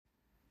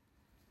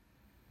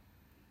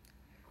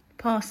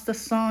Pastor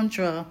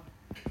Sandra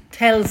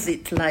tells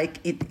it like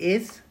it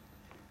is.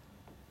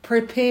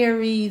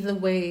 Prepare ye the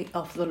way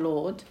of the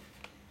Lord,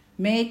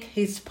 make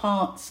his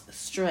paths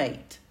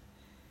straight.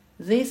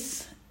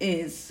 This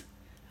is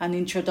an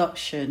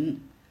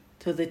introduction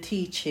to the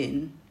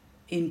teaching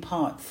in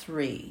part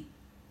 3.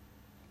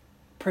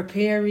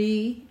 Prepare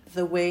ye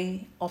the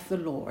way of the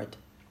Lord,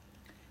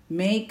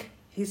 make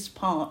his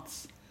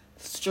paths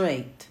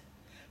straight.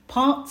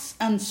 Paths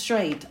and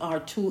straight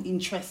are two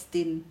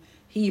interesting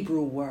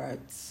Hebrew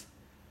words.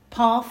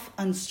 Path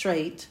and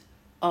straight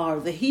are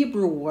the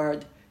Hebrew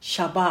word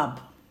shabab.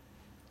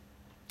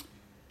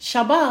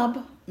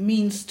 Shabab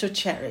means to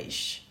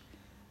cherish.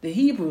 The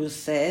Hebrew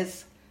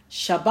says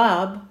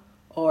shabab,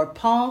 or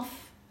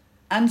path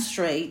and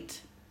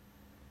straight,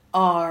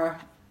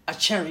 are a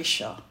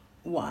cherisher.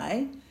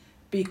 Why?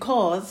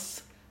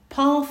 Because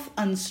path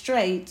and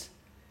straight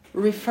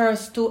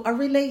refers to a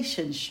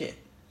relationship.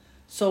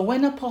 So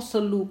when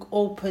Apostle Luke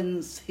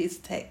opens his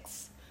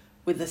text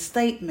with the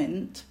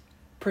statement,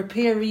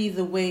 prepare ye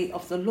the way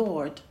of the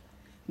Lord,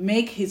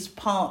 make his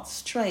path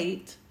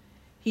straight,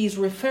 he's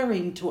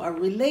referring to a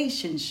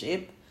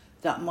relationship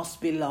that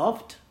must be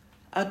loved,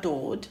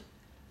 adored,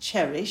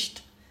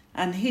 cherished,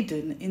 and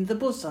hidden in the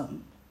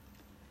bosom.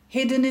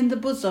 Hidden in the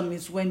bosom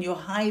is when you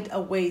hide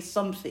away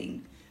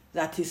something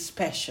that is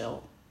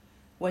special.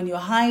 When you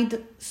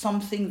hide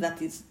something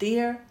that is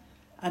dear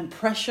and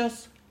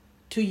precious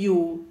to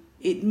you,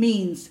 it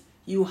means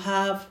you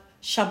have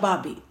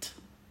shababit.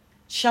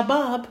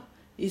 Shabab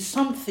is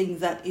something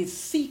that is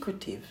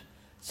secretive,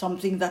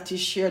 something that is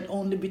shared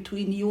only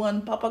between you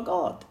and Papa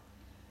God.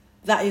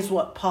 That is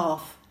what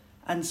path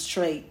and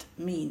straight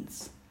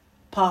means.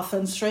 Path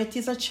and straight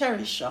is a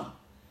cherisher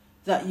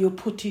that you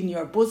put in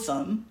your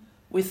bosom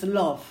with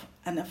love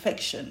and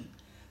affection.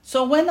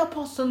 So when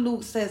Apostle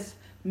Luke says,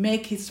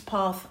 make his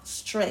path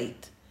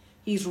straight,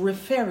 he's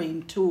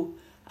referring to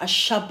a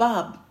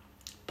shabab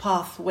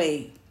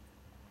pathway.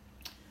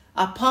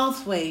 A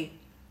pathway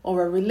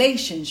or a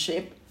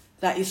relationship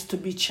that is to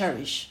be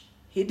cherished,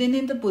 hidden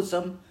in the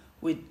bosom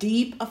with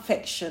deep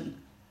affection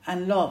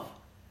and love.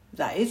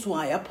 That is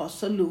why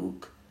Apostle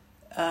Luke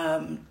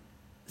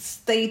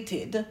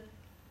stated,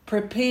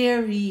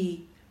 prepare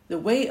ye the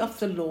way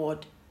of the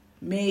Lord,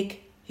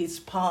 make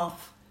his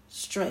path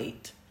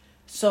straight.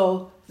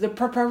 So the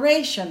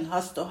preparation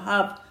has to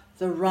have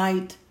the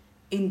right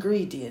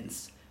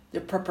ingredients.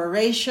 The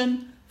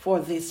preparation for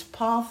this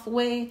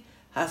pathway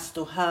has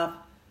to have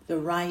the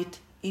right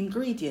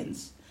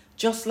ingredients.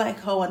 Just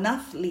like how an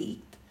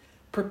athlete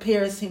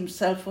prepares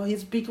himself for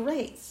his big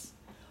race,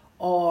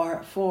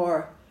 or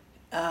for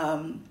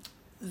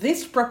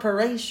this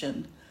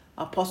preparation,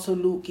 Apostle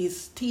Luke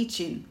is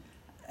teaching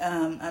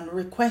and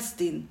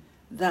requesting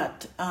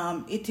that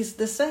it is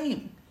the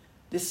same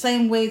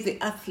way the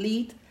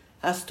athlete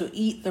has to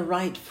eat the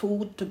right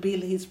food to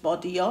build his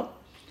body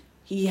up.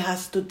 He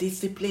has to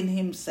discipline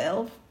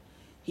himself.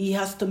 He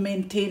has to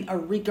maintain a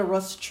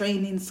rigorous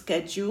training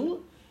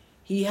schedule.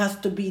 He has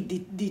to be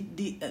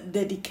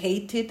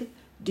dedicated,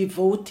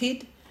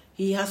 devoted.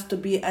 He has to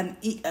be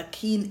a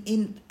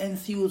keen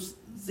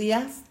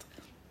enthusiast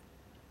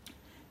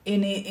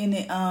in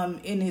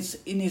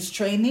his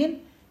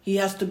training. He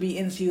has to be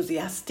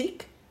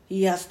enthusiastic.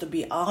 He has to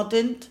be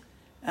ardent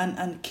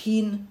and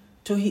keen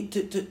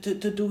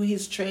to do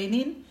his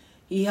training.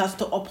 He has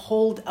to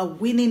uphold a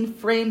winning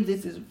frame.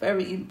 This is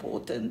very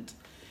important.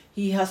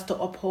 He has to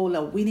uphold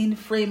a winning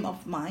frame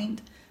of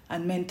mind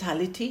and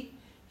mentality.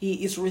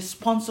 He is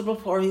responsible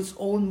for his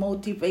own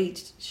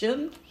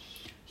motivation.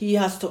 He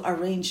has to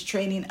arrange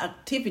training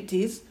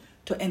activities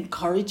to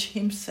encourage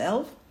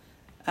himself.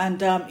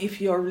 And if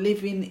you're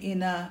living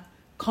in a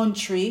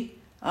country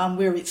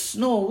where it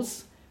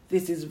snows,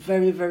 this is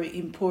very, very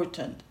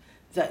important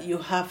that you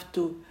have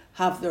to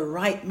have the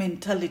right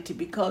mentality,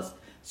 because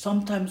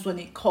sometimes when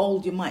it's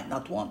cold, you might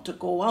not want to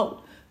go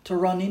out to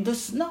run in the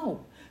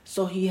snow.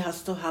 So he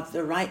has to have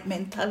the right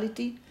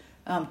mentality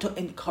to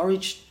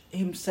encourage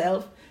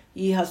himself.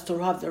 He has to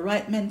have the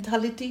right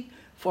mentality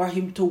for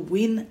him to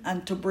win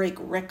and to break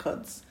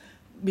records,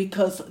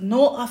 because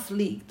no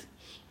athlete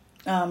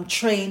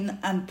train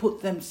and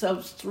put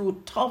themselves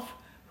through tough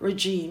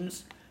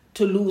regimes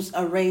to lose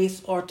a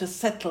race or to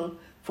settle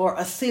for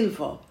a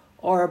silver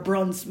or a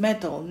bronze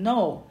medal.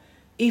 No.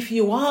 If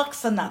you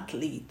ask an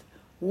athlete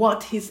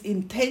what his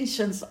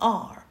intentions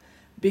are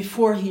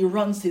before he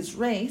runs his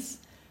race,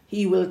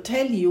 he will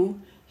tell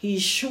you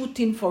he's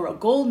shooting for a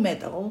gold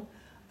medal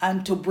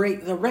and to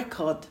break the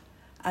record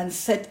and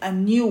set a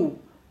new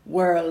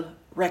world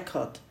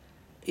record.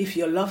 If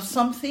you love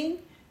something,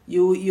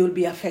 you'll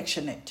be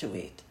affectionate to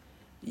it.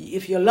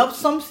 If you love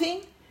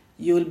something,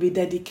 you'll be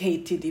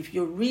dedicated. If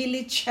you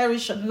really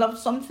cherish and love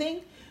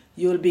something,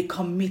 you'll be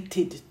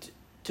committed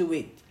to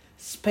it.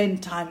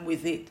 Spend time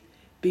with it.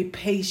 Be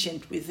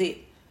patient with it.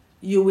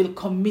 You will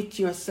commit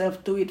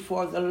yourself to it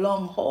for the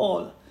long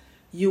haul.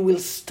 You will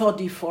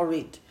study for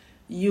it.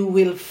 You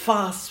will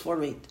fast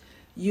for it.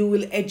 You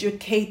will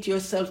educate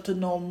yourself to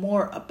know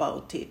more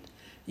about it.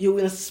 You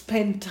will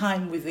spend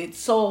time with it.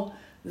 So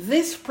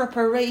This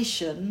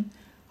preparation,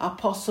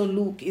 Apostle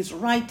Luke is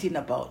writing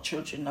about,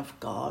 children of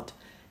God.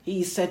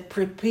 He said,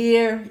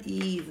 prepare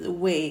ye the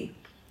way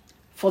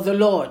for the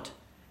Lord.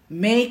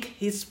 Make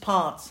his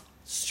paths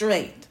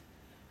straight.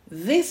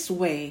 This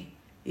way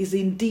is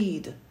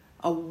indeed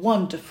a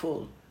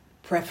wonderful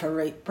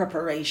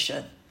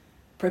preparation.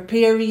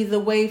 Prepare ye the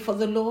way for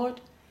the Lord.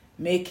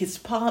 Make his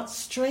paths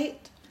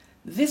straight.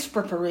 This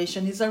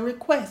preparation is a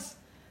request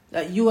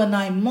that you and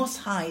I must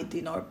hide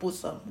in our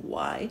bosom.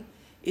 Why?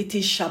 It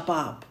is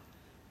Shabbat.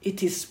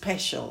 It is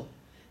special.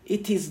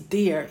 It is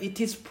dear.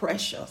 It is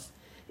precious.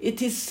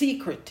 It is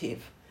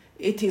secretive.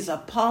 It is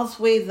a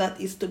pathway that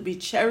is to be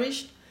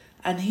cherished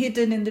and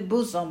hidden in the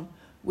bosom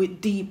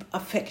with deep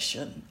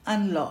affection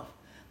and love.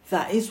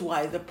 That is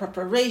why the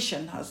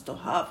preparation has to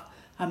have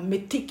a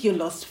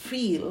meticulous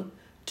feel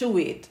to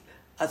it,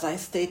 as I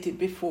stated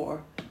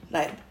before,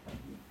 like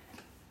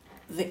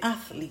the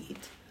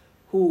athlete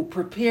who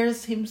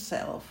prepares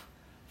himself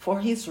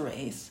for his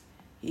race.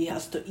 He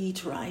has to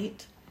eat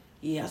right.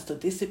 He has to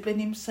discipline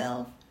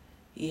himself.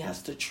 He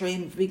has to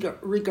train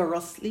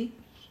rigorously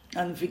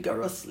and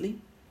vigorously.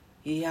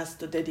 He has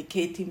to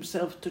dedicate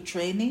himself to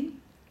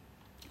training.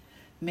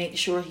 Make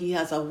sure he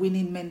has a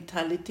winning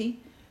mentality,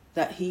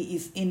 that he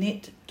is in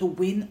it to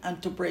win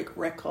and to break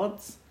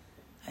records.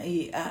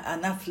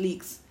 An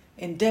athlete's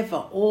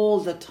endeavor all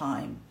the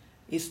time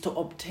is to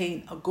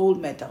obtain a gold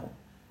medal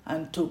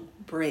and to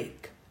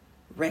break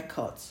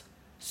records.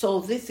 So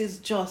this is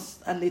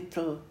just a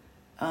little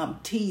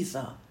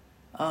teaser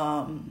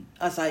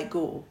as I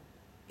go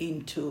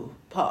into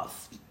part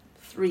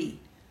 3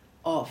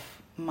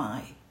 of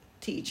my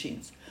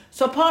teachings.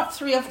 So part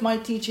 3 of my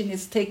teaching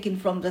is taken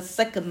from the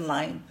second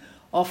line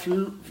of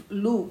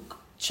Luke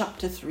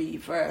chapter 3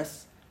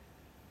 verse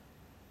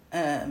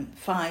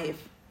 5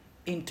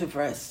 into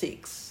verse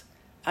 6,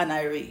 and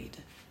I read.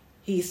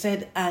 He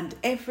said, and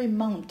every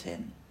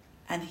mountain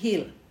and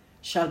hill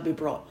shall be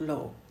brought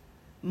low.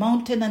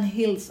 Mountain and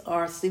hills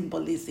are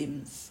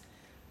symbolisms.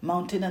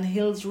 Mountain and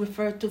hills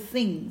refer to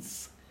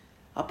things.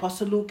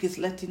 Apostle Luke is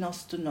letting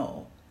us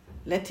know,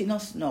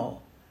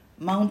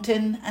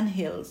 mountain and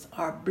hills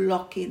are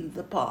blocking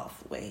the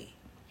pathway.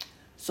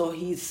 So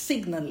he's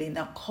signaling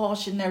a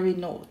cautionary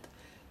note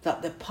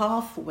that the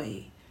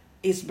pathway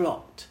is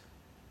blocked.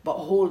 But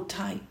hold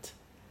tight.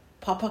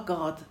 Papa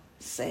God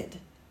said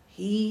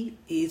he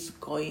is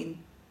going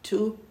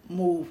to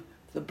move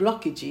the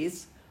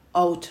blockages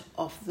out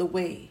of the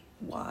way.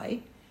 Why?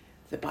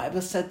 The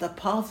Bible said the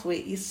pathway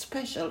is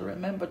special.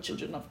 Remember,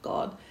 children of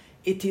God,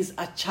 it is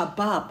a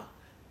Chabab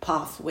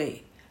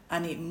pathway,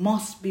 and it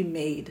must be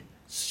made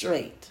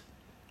straight.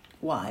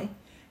 Why?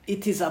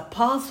 It is a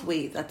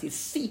pathway that is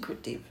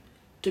secretive,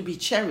 to be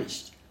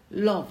cherished,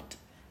 loved,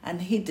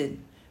 and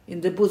hidden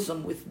in the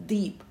bosom with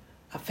deep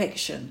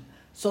affection.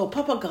 So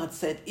Papa God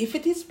said, if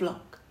it is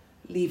blocked,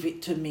 leave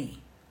it to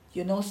me.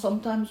 You know,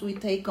 sometimes we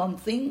take on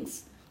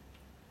things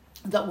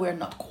that we're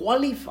not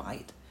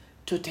qualified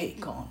to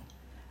take on.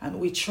 And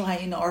we try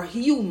in our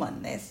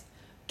humanness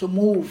to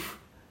move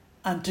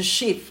and to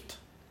shift.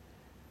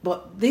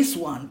 But this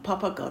one,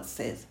 Papa God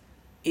says,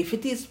 if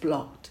it is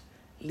blocked,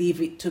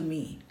 leave it to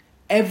me.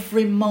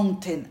 Every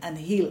mountain and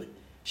hill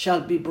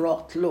shall be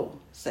brought low,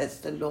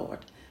 says the Lord.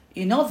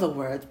 In other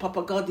words,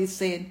 Papa God is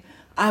saying,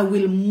 I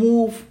will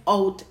move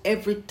out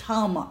every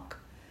tarmac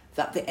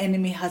that the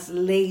enemy has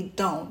laid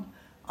down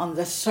on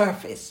the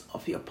surface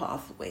of your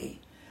pathway.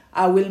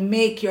 I will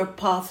make your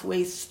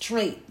pathway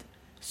straight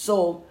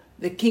so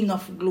the King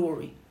of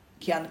Glory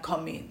can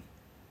come in.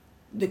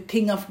 The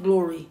King of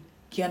Glory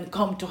can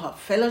come to have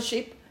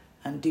fellowship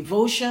and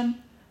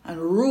devotion and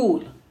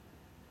rule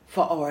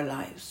for our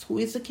lives. Who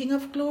is the King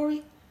of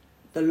Glory?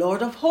 The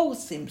Lord of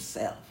hosts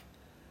himself.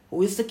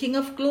 Who is the King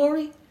of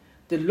Glory?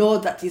 The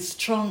Lord that is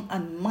strong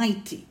and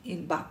mighty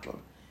in battle.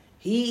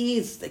 He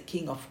is the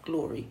King of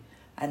Glory,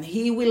 and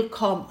he will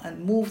come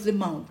and move the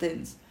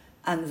mountains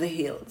and the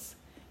hills.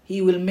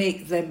 He will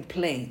make them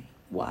plain.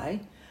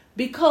 Why?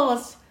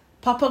 Because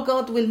Papa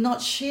God will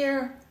not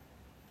share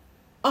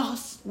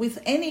us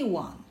with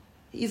anyone.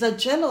 He's a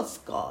jealous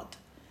God.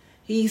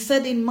 He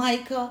said in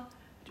Micah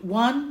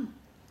 1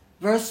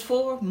 verse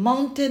 4,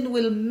 mountain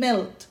will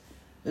melt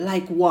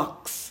like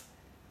wax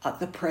at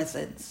the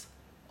presence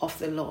of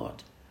the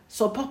Lord.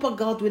 So Papa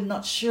God will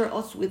not share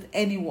us with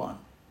anyone.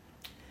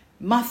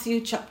 Matthew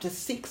chapter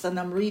 6, and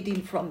I'm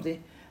reading from the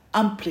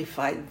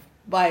Amplified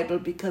Bible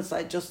because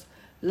I just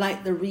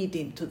like the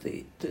reading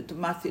to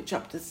Matthew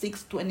chapter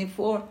 6,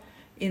 24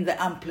 in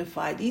the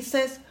Amplified. He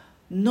says,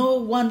 no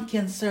one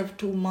can serve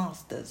two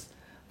masters,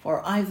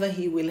 for either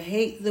he will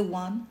hate the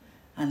one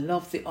and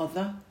love the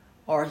other,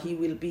 or he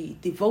will be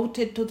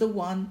devoted to the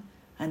one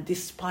and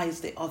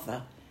despise the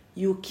other.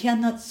 You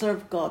cannot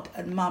serve God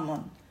and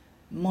mammon,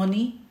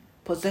 money,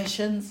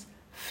 possessions,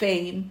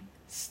 fame,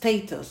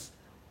 status,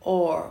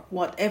 or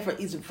whatever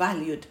is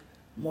valued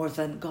more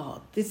than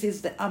God. This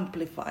is the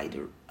Amplified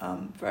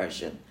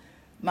version,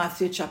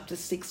 Matthew chapter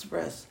 6,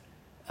 verse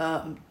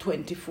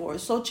 24.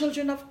 So,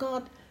 children of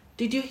God,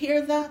 did you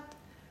hear that?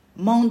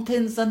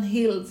 Mountains and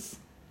hills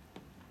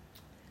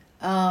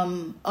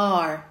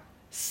are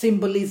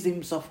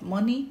symbolisms of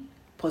money,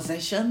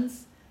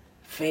 possessions,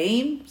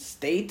 fame,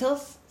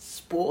 status,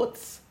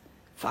 sports,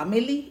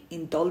 family,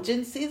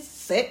 indulgences,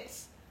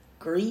 sex,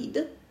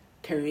 greed,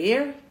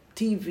 career,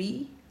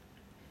 TV,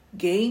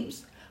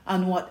 games,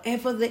 and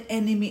whatever the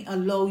enemy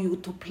allow you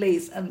to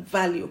place and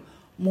value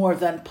more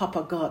than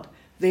Papa God.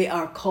 They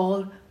are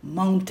called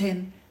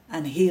mountain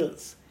and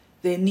hills.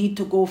 They need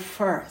to go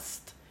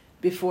first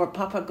before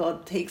Papa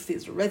God takes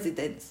his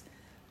residence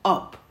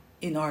up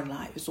in our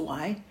lives.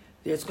 Why?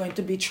 There's going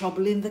to be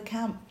trouble in the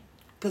camp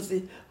because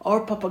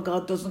our Papa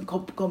God doesn't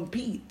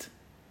compete.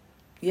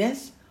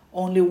 Yes?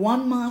 Only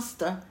one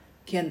master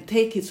can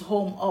take his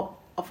home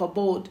up of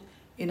abode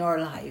in our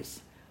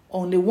lives.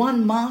 Only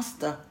one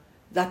master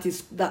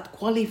that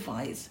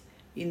qualifies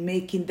in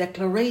making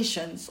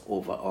declarations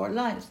over our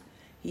lives.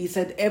 He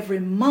said, every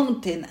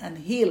mountain and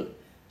hill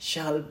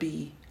shall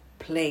be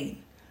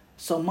plain.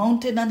 So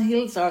mountain and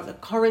hills are the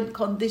current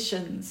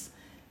conditions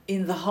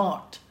in the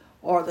heart,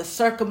 or the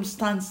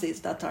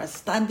circumstances that are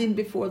standing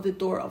before the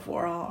door of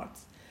our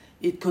hearts.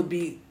 It could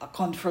be a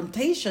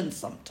confrontation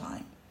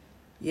sometime.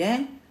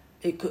 Yeah?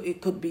 It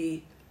could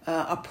be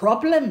a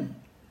problem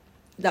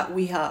that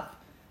we have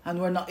and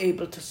we're not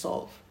able to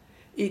solve.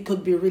 It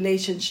could be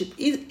relationship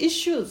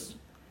issues,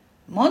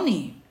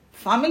 money,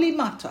 family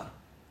matter,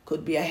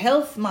 could be a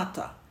health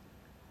matter,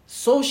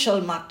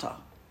 social matter,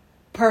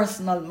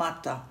 personal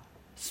matter,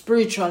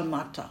 spiritual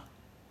matter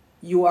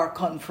you are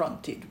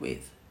confronted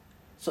with.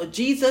 So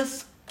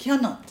Jesus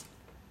cannot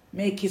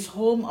make his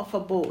home of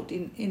abode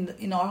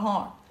in our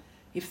heart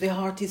if the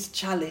heart is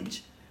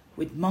challenged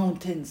with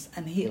mountains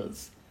and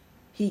hills.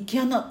 He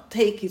cannot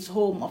take his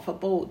home of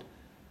abode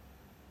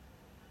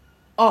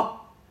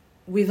up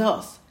with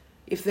us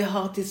if the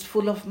heart is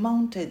full of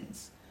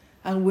mountains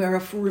and we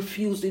are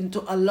refusing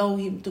to allow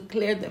him to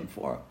clear them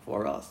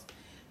for us.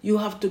 You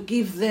have to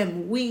give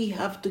them, we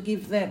have to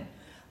give them,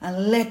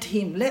 and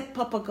let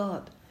Papa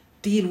God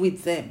deal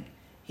with them.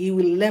 He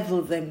will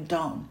level them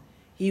down.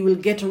 He will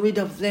get rid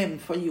of them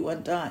for you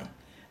and I.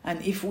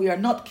 And if we are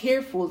not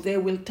careful, they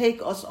will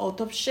take us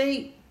out of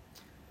shape,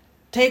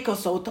 take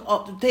us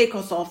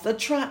off the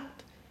track.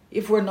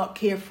 If we're not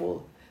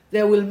careful,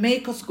 they will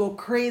make us go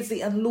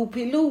crazy and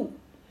loopy-loo.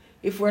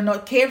 If we're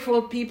not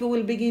careful, people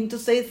will begin to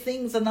say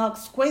things and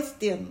ask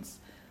questions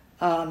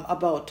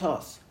about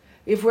us.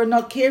 If we're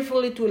not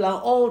careful, it will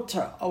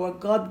alter our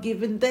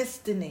God-given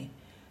destiny.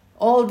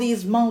 All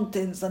these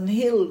mountains and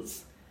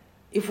hills,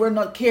 if we're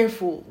not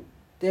careful,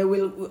 they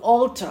will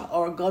alter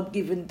our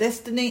God-given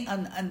destiny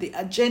and the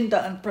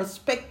agenda and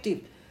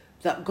perspective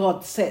that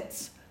God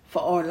sets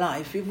for our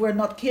life. If we're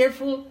not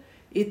careful,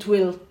 it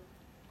will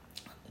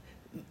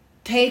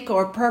take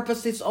our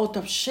purposes out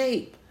of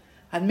shape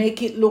and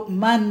make it look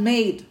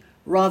man-made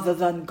rather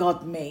than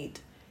God-made.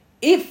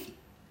 It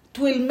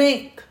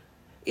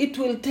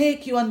will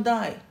take you and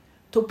I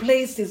to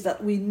places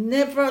that we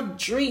never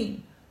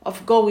dream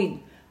of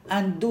going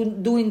and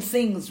doing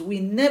things we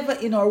never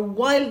in our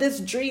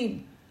wildest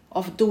dream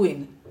of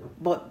doing.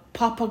 But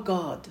Papa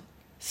God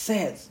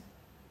says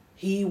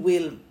he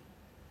will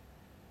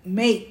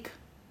make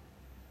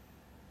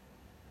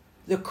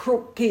the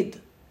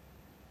crooked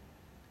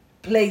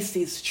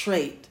places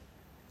straight.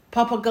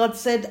 Papa God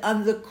said,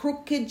 and the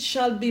crooked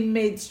shall be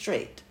made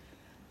straight,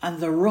 and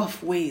the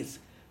rough ways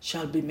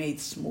shall be made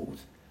smooth,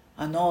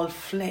 and all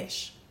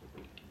flesh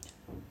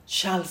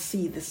shall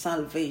see the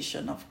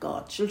salvation of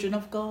God. Children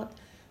of God,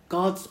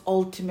 God's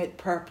ultimate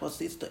purpose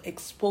is to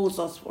expose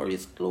us for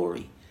his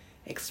glory.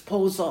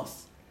 Expose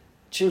us,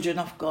 children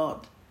of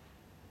God,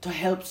 to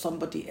help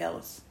somebody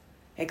else.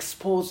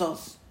 Expose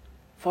us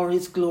for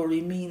his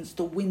glory means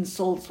to win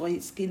souls for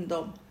his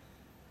kingdom.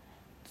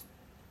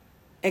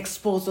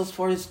 Expose us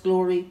for his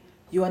glory.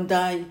 You and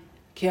I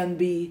can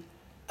be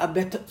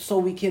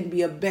we can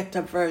be a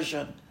better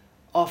version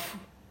of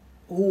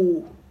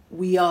who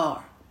we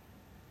are.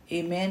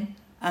 Amen.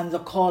 And the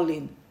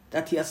calling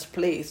that he has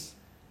placed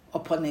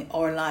upon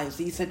our lives.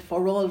 He said,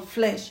 for all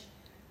flesh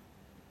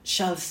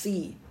shall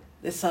see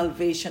the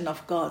salvation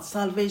of God.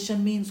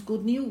 Salvation means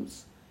good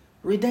news,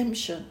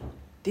 redemption,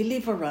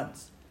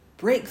 deliverance,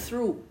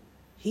 breakthrough,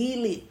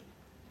 healing,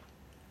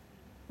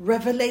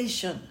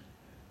 revelation,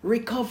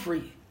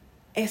 recovery,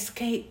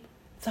 escape.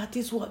 That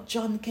is what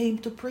John came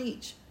to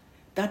preach.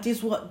 That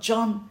is what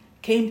John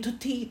came to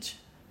teach.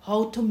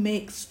 How to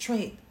make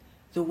straight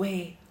the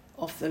way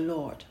of the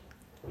Lord.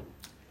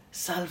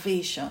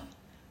 Salvation,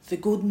 the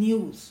good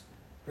news,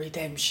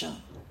 redemption,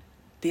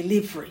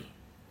 delivery,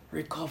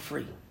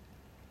 recovery,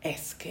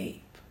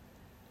 escape.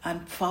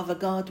 And Father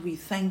God, we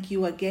thank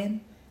you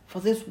again for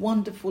this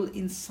wonderful,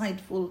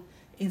 insightful,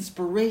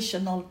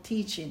 inspirational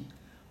teaching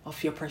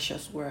of your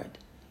precious word.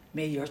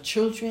 May your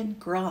children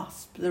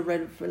grasp the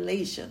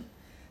revelation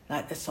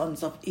like the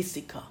sons of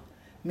Issachar.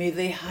 May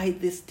they hide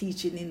this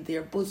teaching in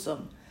their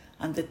bosom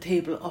and the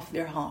table of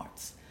their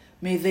hearts.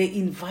 May they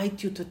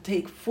invite you to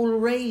take full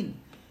reign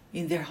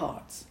in their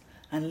hearts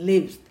and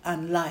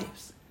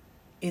lives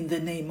in the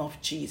name of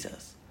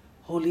Jesus.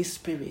 Holy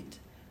Spirit,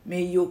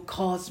 may you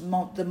cause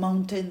the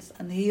mountains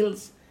and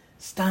hills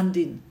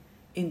standing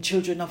in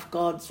children of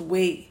God's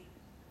way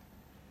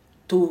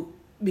to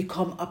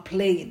become a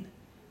plain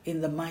in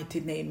the mighty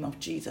name of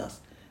Jesus.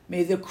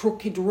 May the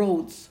crooked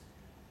roads,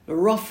 the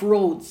rough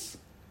roads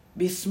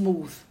be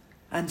smooth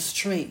and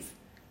straight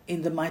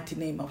in the mighty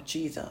name of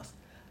Jesus.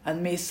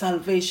 And may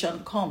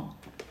salvation come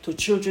to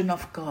children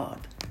of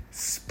God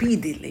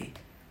speedily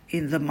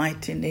in the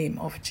mighty name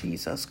of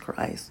Jesus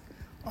Christ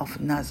of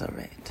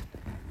Nazareth.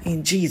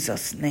 In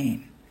Jesus'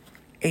 name,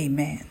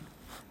 amen.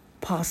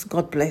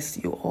 God bless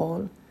you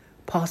all.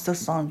 Pastor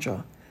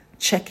Sandra,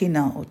 checking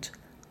out.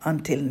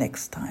 Until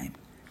next time,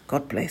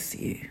 God bless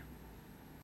you.